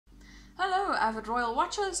Hello avid royal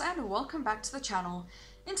watchers and welcome back to the channel.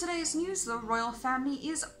 In today's news, the royal family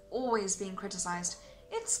is always being criticized.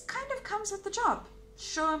 It kind of comes with the job.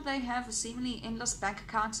 Sure, they have a seemingly endless bank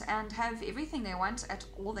account and have everything they want at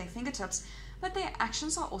all their fingertips, but their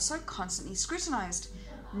actions are also constantly scrutinized.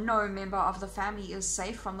 No member of the family is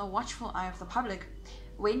safe from the watchful eye of the public.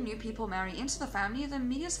 When new people marry into the family, the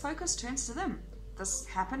media's focus turns to them. This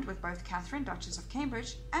happened with both Catherine, Duchess of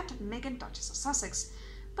Cambridge, and Meghan, Duchess of Sussex.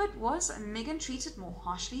 But was Meghan treated more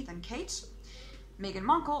harshly than Kate? Meghan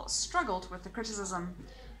Markle struggled with the criticism.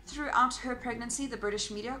 Throughout her pregnancy, the British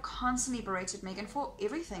media constantly berated Meghan for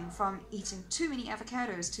everything from eating too many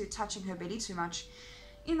avocados to touching her belly too much.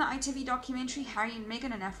 In the ITV documentary Harry and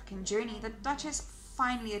Meghan: An African Journey, the Duchess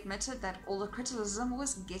finally admitted that all the criticism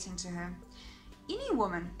was getting to her. Any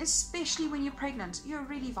woman, especially when you're pregnant, you're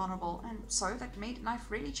really vulnerable, and so that made life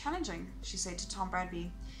really challenging, she said to Tom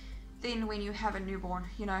Bradby. Then when you have a newborn,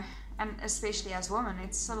 and especially as women,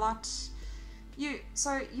 it's a lot.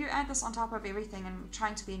 So you add this on top of everything and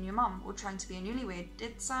trying to be a new mom or trying to be a newlywed.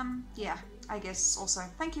 It's, yeah, I guess also.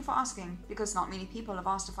 Thank you for asking, because not many people have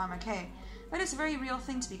asked if I'm okay. But it's a very real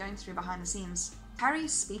thing to be going through behind the scenes. Harry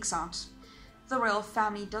speaks out. The royal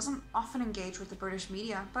family doesn't often engage with the British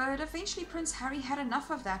media, but eventually Prince Harry had enough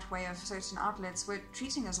of that way of certain outlets were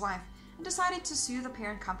treating his wife and decided to sue the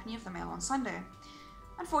parent company of the Mail on Sunday.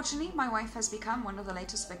 Unfortunately, my wife has become one of the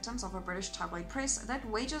latest victims of a British tabloid press that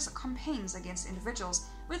wages campaigns against individuals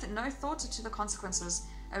with no thought to the consequences,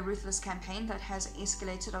 a ruthless campaign that has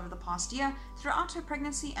escalated over the past year throughout her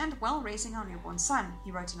pregnancy and while raising our newborn son,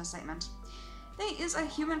 he wrote in a statement. There is a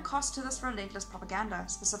human cost to this relentless propaganda,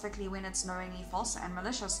 specifically when it's knowingly false and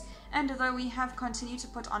malicious, and though we have continued to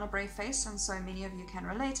put on a brave face and so many of you can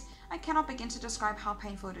relate, I cannot begin to describe how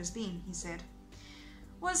painful it has been, he said.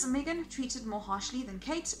 Was Meghan treated more harshly than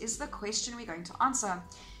Kate is the question we're going to answer.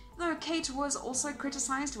 Though Kate was also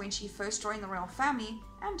criticized when she first joined the royal family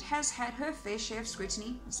and has had her fair share of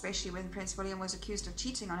scrutiny, especially when Prince William was accused of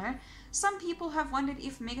cheating on her, some people have wondered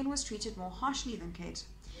if Meghan was treated more harshly than Kate.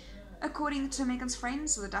 According to Meghan's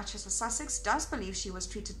friends, the Duchess of Sussex does believe she was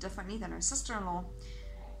treated differently than her sister-in-law.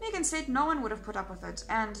 Meghan said no one would have put up with it,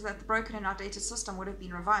 and that the broken and outdated system would have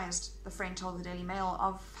been revised. The friend told the Daily Mail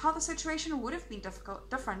of how the situation would have been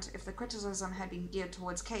different if the criticism had been geared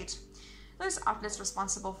towards Kate. Those outlets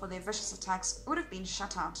responsible for their vicious attacks would have been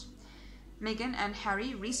shut out. Meghan and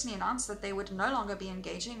Harry recently announced that they would no longer be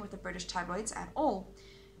engaging with the British tabloids at all.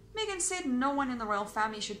 Meghan said no one in the royal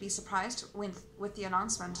family should be surprised with the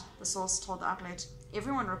announcement, the source told the outlet.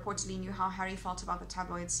 Everyone reportedly knew how Harry felt about the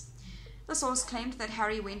tabloids. The source claimed that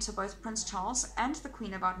Harry went to both Prince Charles and the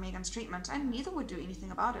Queen about Meghan's treatment, and neither would do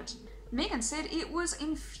anything about it. Meghan said it was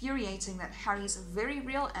infuriating that Harry's very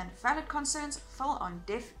real and valid concerns fell on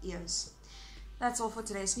deaf ears. That's all for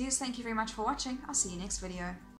today's news. Thank you very much for watching. I'll see you next video.